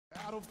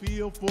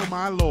Battlefield for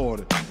my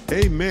Lord.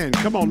 Amen.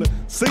 Come on,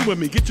 sing with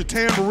me. Get your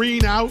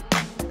tambourine out.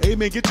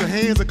 Amen. Get your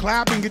hands a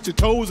clapping. Get your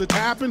toes a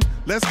tapping.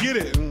 Let's get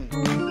it.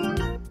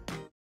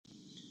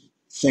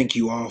 Thank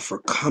you all for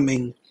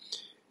coming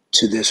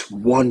to this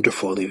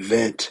wonderful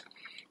event,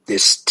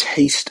 this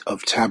Taste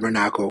of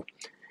Tabernacle.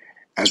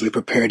 As we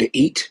prepare to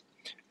eat,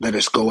 let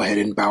us go ahead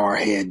and bow our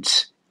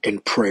heads in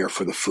prayer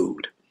for the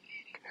food.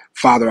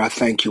 Father, I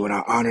thank you and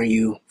I honor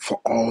you for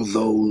all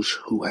those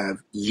who have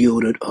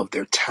yielded of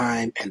their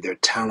time and their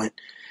talent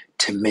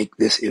to make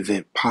this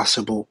event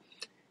possible.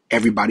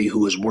 Everybody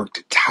who has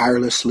worked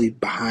tirelessly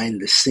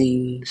behind the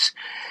scenes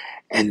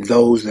and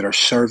those that are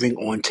serving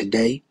on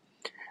today.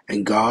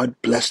 And God,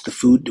 bless the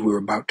food that we're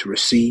about to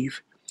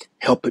receive.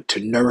 Help it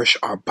to nourish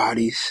our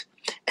bodies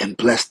and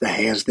bless the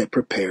hands that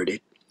prepared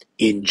it.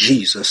 In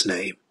Jesus'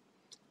 name,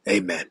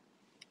 amen.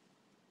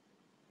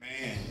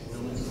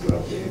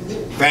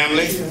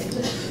 Family,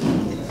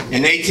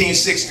 in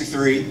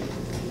 1863,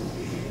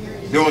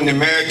 during the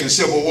American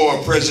Civil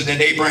War,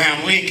 President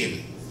Abraham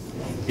Lincoln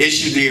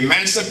issued the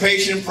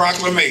Emancipation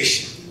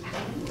Proclamation,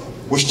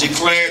 which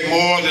declared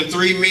more than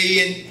 3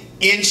 million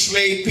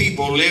enslaved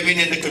people living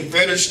in the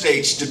Confederate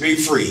States to be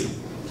free.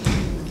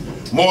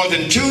 More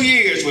than 2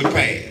 years would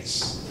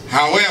pass.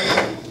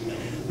 However,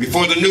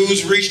 before the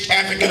news reached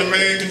African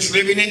Americans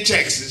living in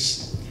Texas,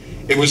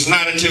 it was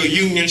not until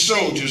Union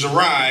soldiers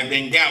arrived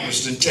in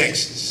Galveston,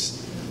 Texas,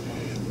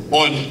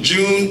 on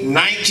June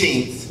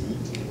 19th,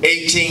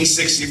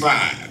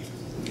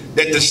 1865,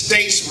 that the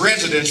state's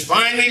residents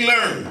finally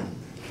learned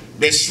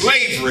that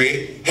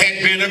slavery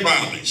had been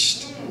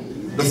abolished.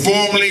 The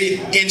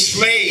formerly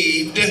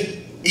enslaved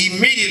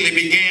immediately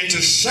began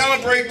to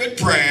celebrate with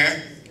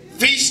prayer,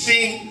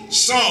 feasting,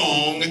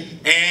 song,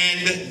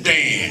 and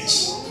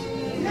dance.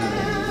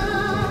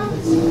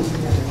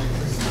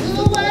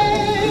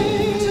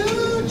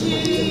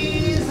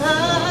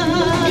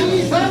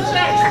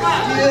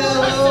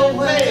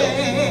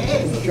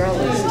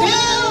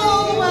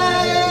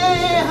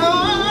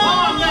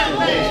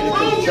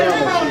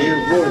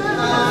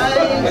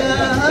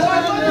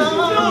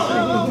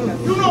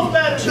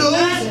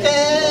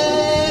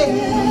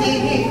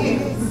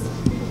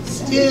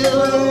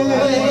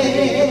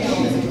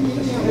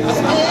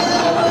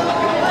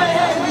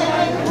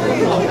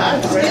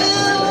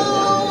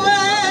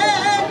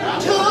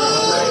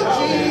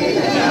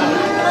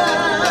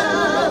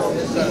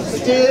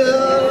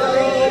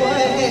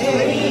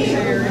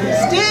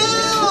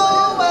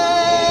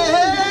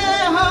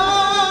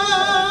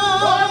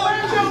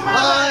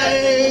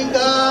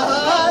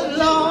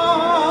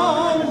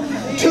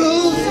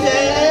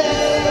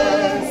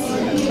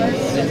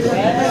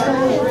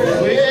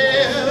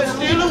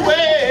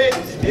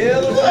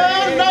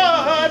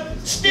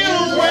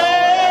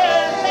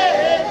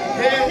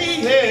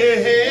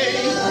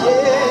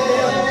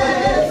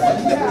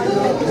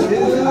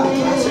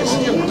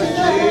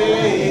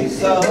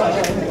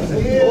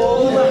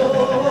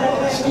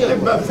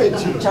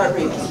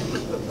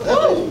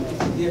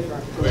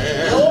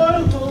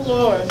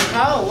 Lord,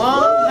 how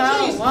long?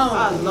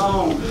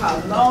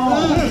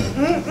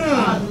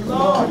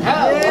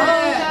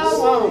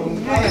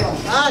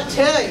 I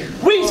tell you,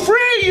 we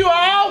free, you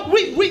all.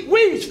 We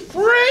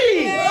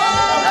free.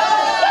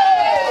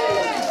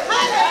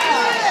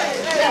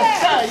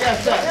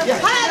 Yes, sir.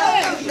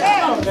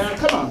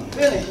 Come on.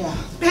 Really?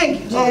 Thank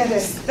you,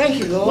 Jesus. Thank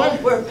you, Lord.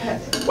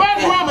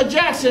 Where's Mama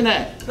Jackson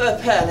at?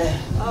 Patty.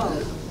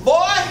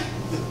 Boy,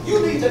 you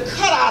need to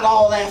cut out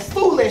all that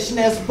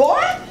foolishness,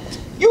 boy.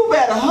 You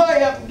better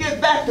hurry up and get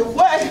back to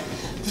work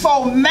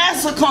before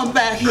Massa comes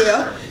back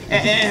here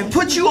and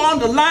put you on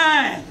the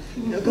line.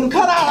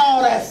 Cut out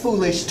all that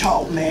foolish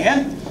talk,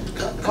 man.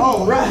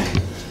 All right.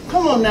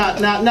 Come on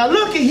now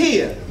looky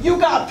here. You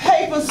got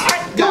papers?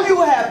 Do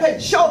you have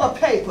papers? Show the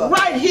paper.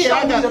 Right here.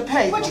 Show me the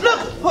paper.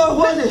 Look.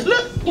 What is it?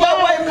 Look. Wait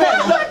a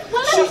minute. Look.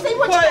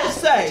 What it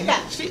say?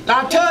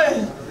 I'll tell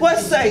you. What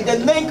say? The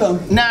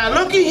Lincoln. Now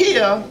looky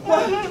here.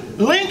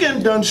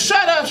 Lincoln done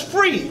set us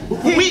free.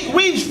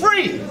 We's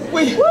free.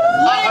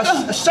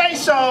 Say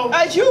so.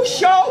 Are you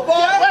sure, boy?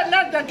 Yeah, well,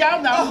 not the guy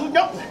now.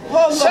 No.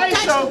 Say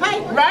so.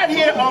 Right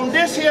here on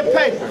this here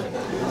paper.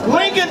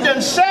 Lincoln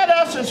done set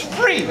us as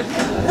free.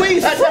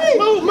 We free.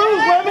 Move,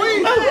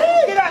 women.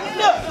 Move. Get out.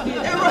 Look.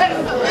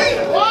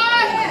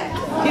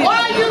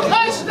 Why you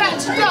hush that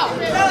stuff?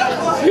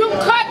 You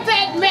cut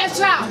that mess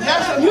out.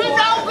 You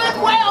know good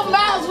well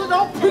Miles we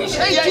don't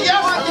appreciate you.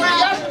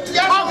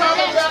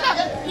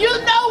 You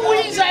know we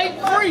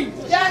ain't free.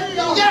 Yes,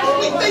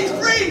 we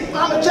free.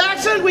 Mama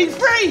Jackson, we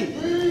free.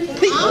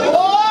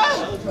 Boy,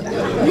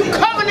 you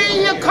coming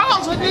in here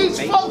causing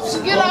these folks to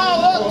get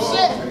all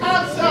upset.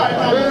 I'm sorry,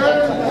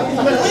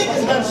 but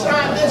Lincoln done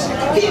signed this. I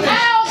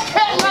don't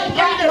care like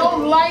I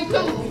don't like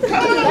him.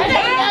 That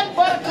ain't nothing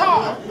but a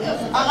car.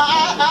 I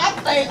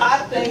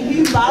think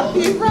he might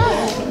be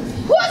right.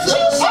 What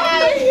you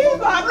say?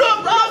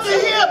 Look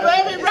here,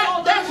 baby.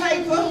 Right that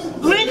paper.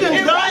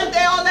 Lincoln right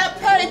there on that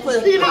paper.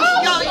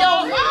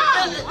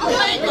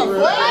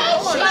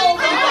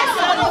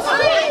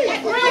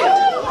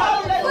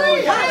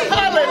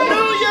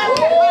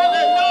 Hallelujah.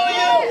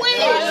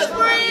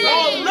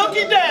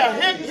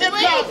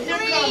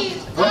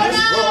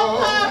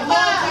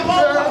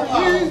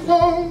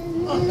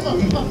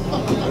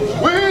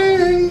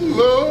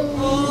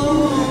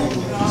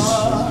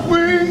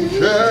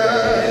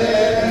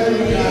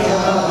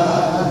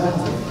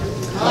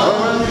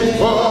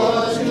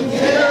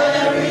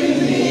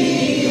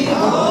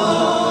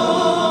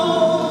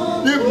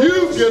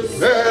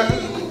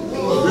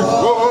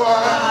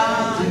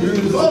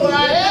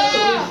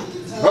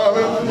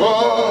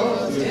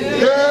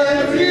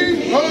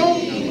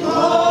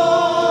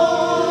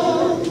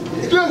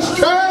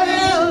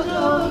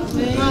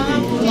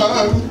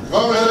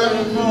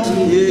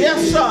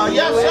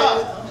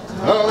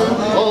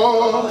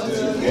 for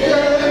to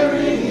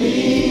carry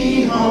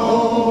me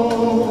home.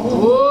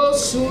 Oh,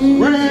 sweet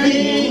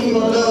ring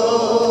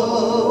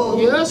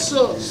low. Yes,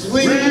 sir.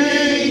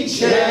 Sweet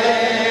chariot,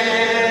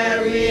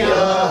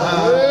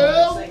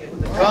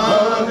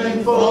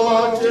 coming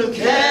for to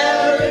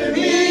carry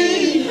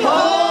me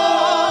home.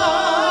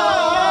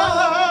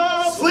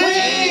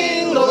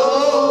 Swing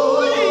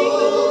low,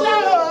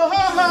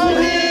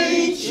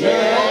 sweet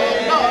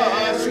chariot,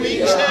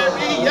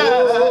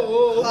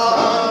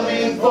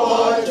 coming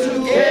for to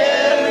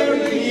carry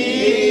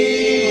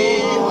me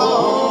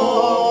home.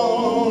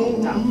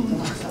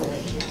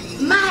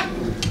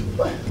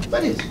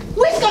 What is it?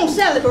 We're going to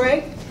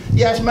celebrate.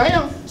 Yes,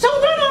 ma'am. So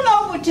run on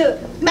over to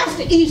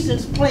Master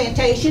Easton's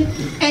plantation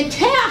and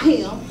tell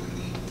him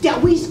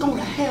that we're going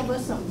to have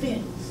us some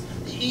victuals.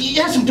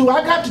 Yes, do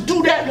I got to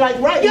do that like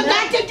right You now?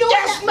 got to do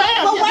yes, that.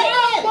 ma'am. But wait a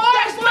minute.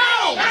 Yes,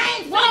 ma'am. I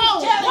ain't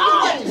finished telling you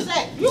what to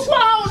say. You go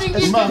on and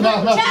get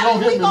Tell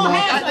him we're going to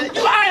have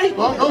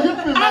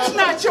some. I'm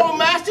not your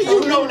master, you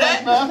know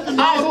that.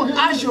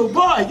 I'm your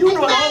boy, you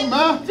know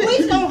that.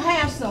 We're going to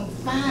have some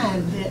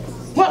fine victuals.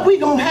 What we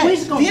gonna have?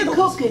 We're going to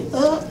cook it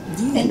up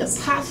in the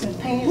pots and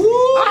pans.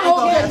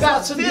 I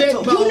got some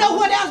victuals. You know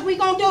what else we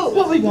going to do?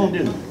 What we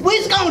gonna do?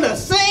 We're going to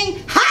sing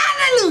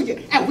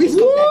hallelujah. And we're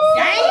going to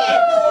dance.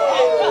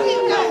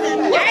 We're going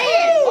to dance.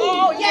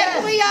 Oh,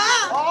 yes, we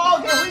are. Oh,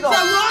 yeah, we So gonna.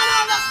 run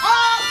on the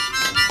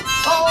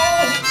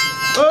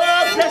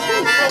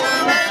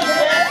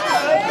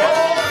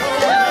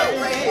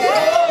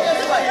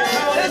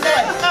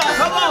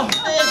Come on.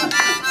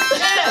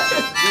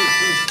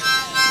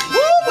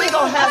 Woo, we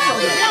gonna have some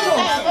good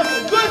time.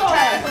 Good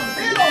time.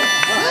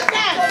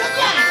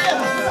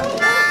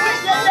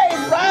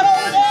 Right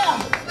over there.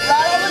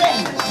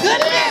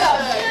 Good deal.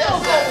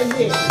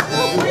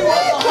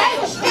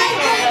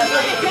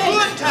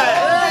 Good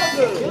time.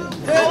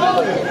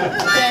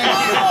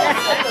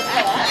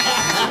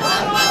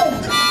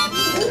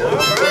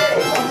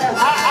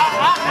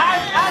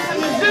 I'm a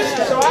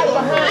musician, so I'm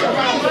behind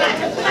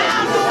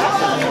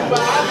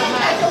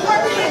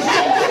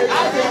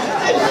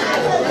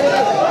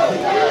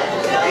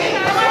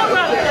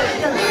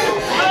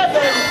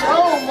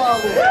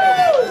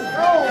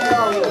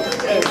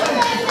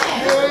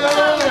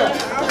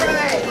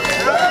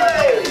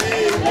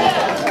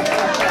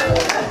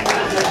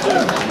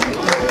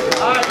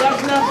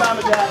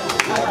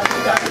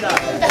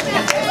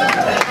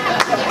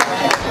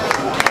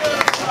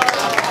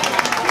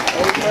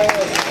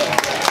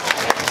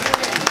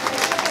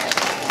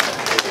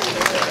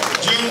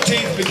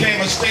Juneteenth became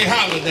a state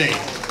holiday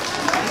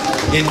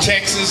in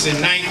Texas in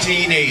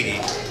 1980,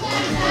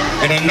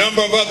 and a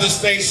number of other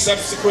states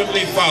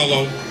subsequently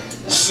followed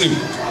suit.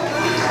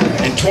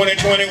 In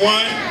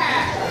 2021,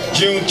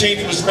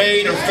 Juneteenth was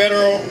made a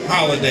federal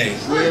holiday.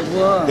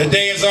 The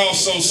day is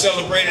also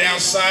celebrated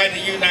outside the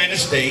United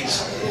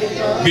States,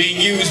 being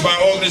used by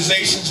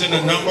organizations in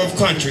a number of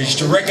countries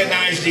to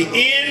recognize the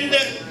end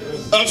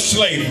of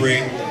slavery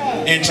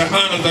and to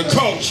honor the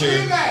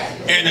culture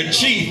and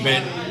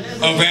achievement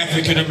of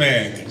African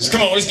Americans.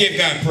 Come on, let's give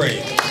God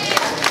praise.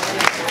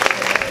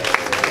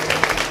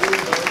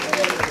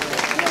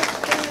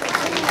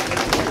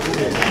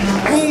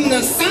 Whom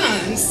the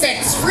Son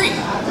sets free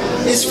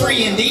is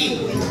free indeed.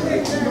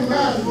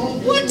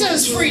 What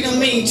does freedom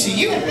mean to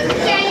you?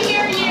 Can't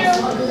hear you.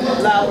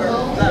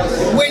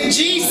 When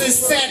Jesus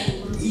set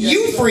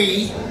you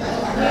free,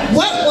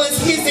 what was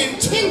his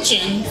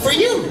intention for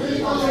you?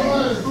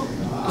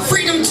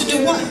 Freedom to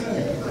do what?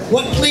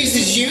 What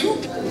pleases you?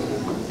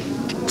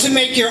 To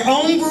make your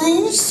own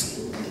rules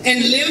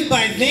and live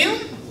by them?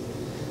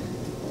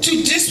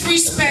 To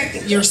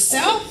disrespect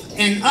yourself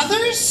and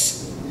others?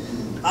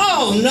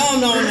 Oh, no,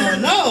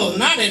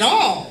 not at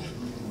all.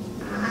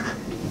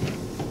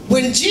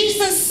 When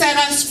Jesus set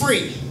us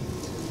free,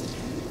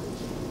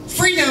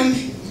 freedom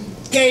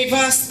gave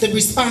us the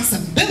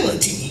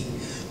responsibility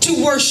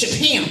to worship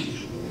him,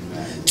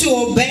 to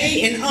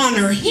obey and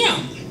honor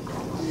him,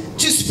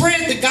 to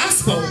spread the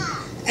gospel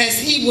as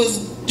he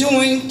was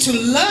doing, to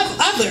love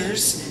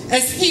others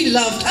as he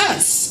loved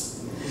us.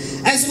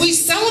 As we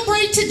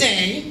celebrate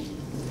today,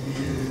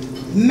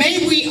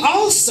 may we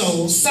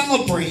also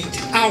celebrate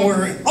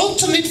our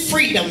ultimate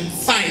freedom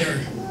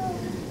fighter,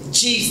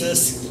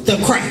 Jesus the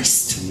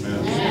Christ.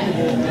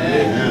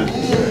 Amen.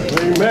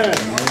 Amen.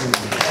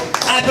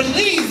 I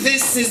believe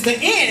this is the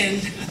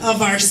end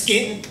of our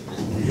skit.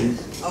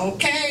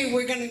 Okay,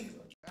 we're gonna...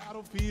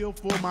 Battlefield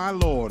for my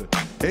Lord.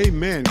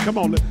 Amen. Come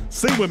on,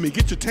 sing with me.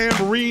 Get your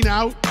tambourine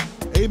out.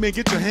 Amen.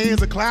 Get your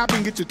hands a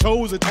clapping. Get your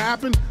toes a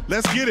tapping.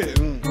 Let's get it.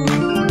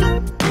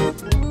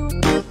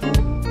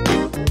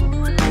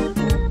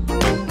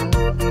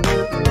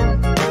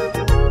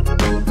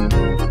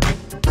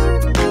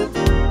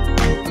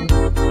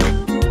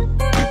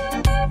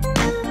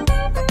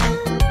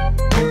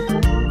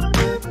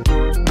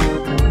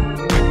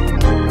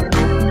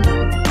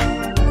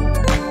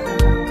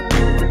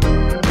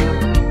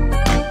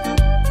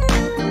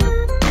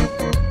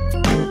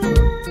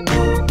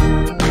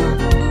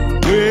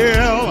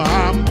 Well,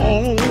 I'm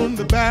on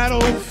the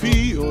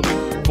battlefield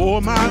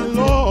for my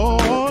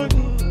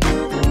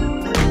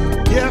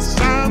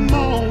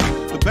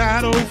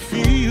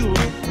battlefield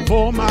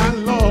for my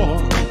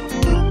Lord.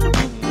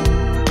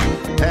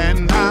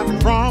 And I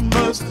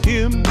promised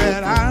him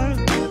that I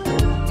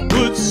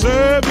would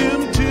serve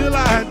him till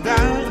I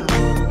die.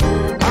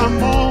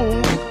 I'm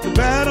on the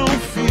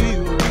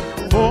battlefield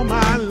for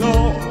my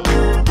Lord.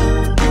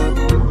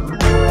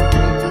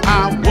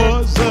 I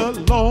was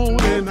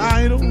alone and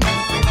idle.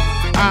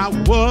 I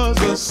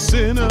was a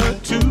sinner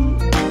too.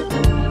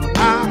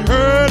 I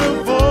heard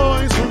a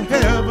voice from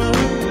heaven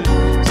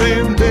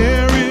saying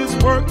there is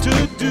work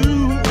to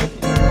do.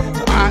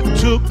 So I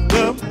took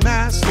the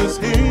master's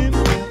hand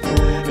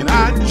and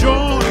I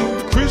joined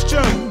the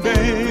Christian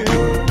band.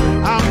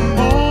 I'm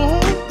on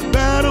the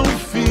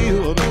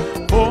battlefield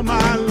for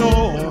my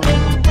Lord.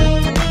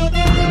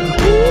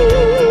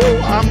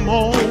 Ooh, I'm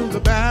on the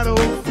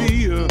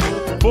battlefield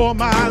for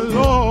my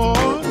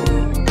Lord.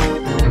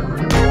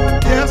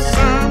 Yes,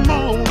 I'm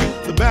on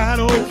the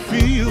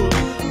battlefield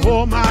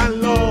for my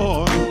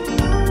Lord.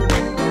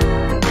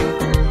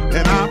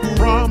 And I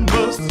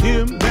promised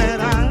him that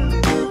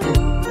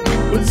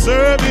I would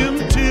serve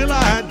him till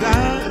I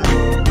die.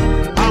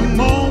 I'm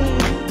on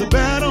the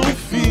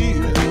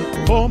battlefield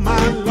for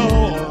my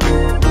Lord.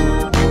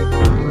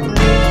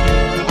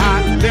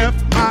 I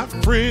left my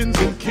friends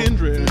and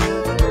kindred,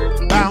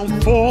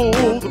 bound for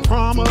the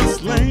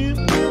promised land.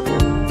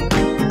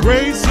 The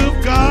grace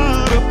of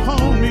God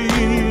upon me,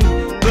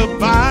 the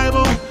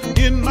Bible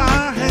in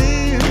my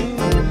hand.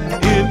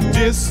 In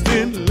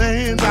distant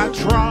lands I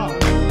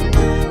trod,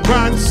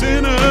 crying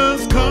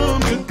sinners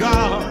come to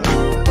God.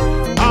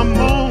 I'm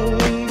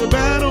on the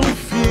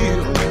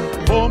battlefield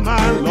for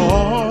my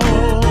Lord.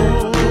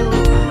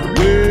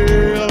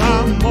 Well,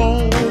 I'm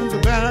on the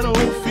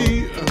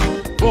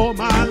battlefield for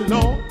my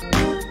Lord.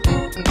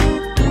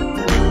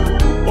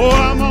 Oh,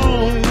 I'm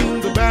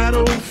on the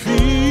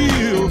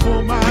battlefield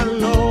for my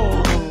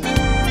Lord.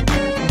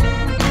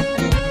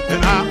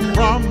 And I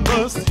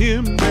promised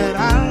him that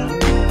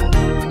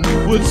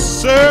I would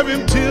serve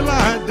him till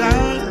I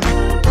die.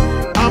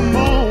 I'm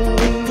on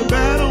the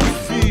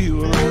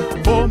battlefield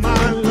for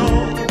my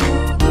Lord.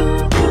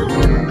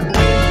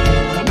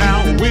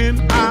 Now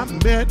when I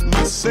met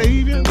my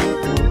Savior,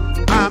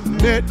 I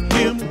met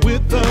him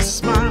with a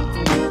smile.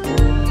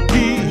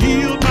 He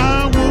healed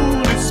my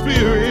wounded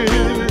spirit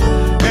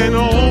and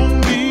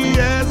owned me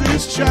as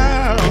his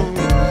child.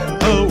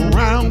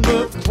 Around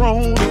the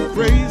throne of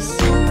grace,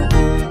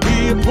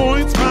 he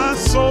appoints my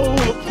soul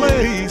a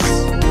place.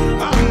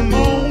 I'm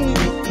on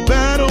the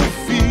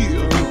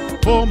battlefield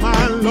for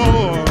my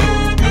Lord.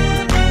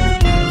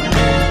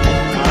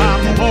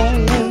 I'm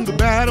on the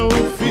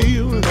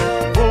battlefield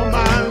for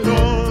my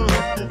Lord.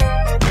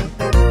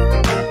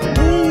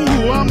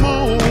 Ooh, I'm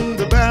on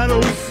the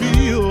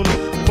battlefield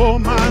for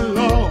my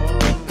Lord.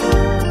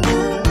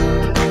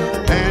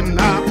 And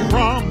I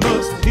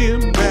promised him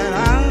that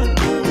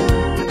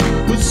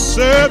I would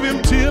serve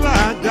him till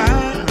I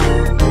die.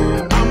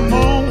 I'm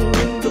on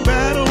the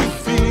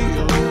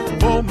battlefield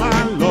for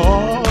my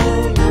Lord.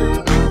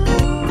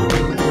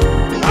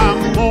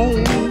 I'm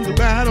on the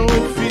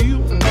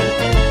battlefield.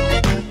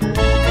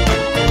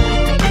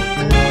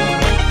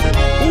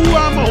 Ooh,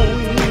 I'm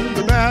on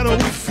the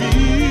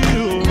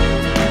battlefield.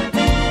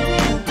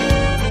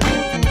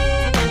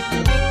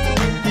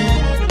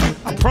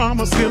 I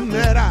promised him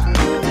that I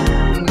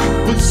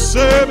would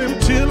serve him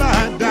till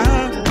I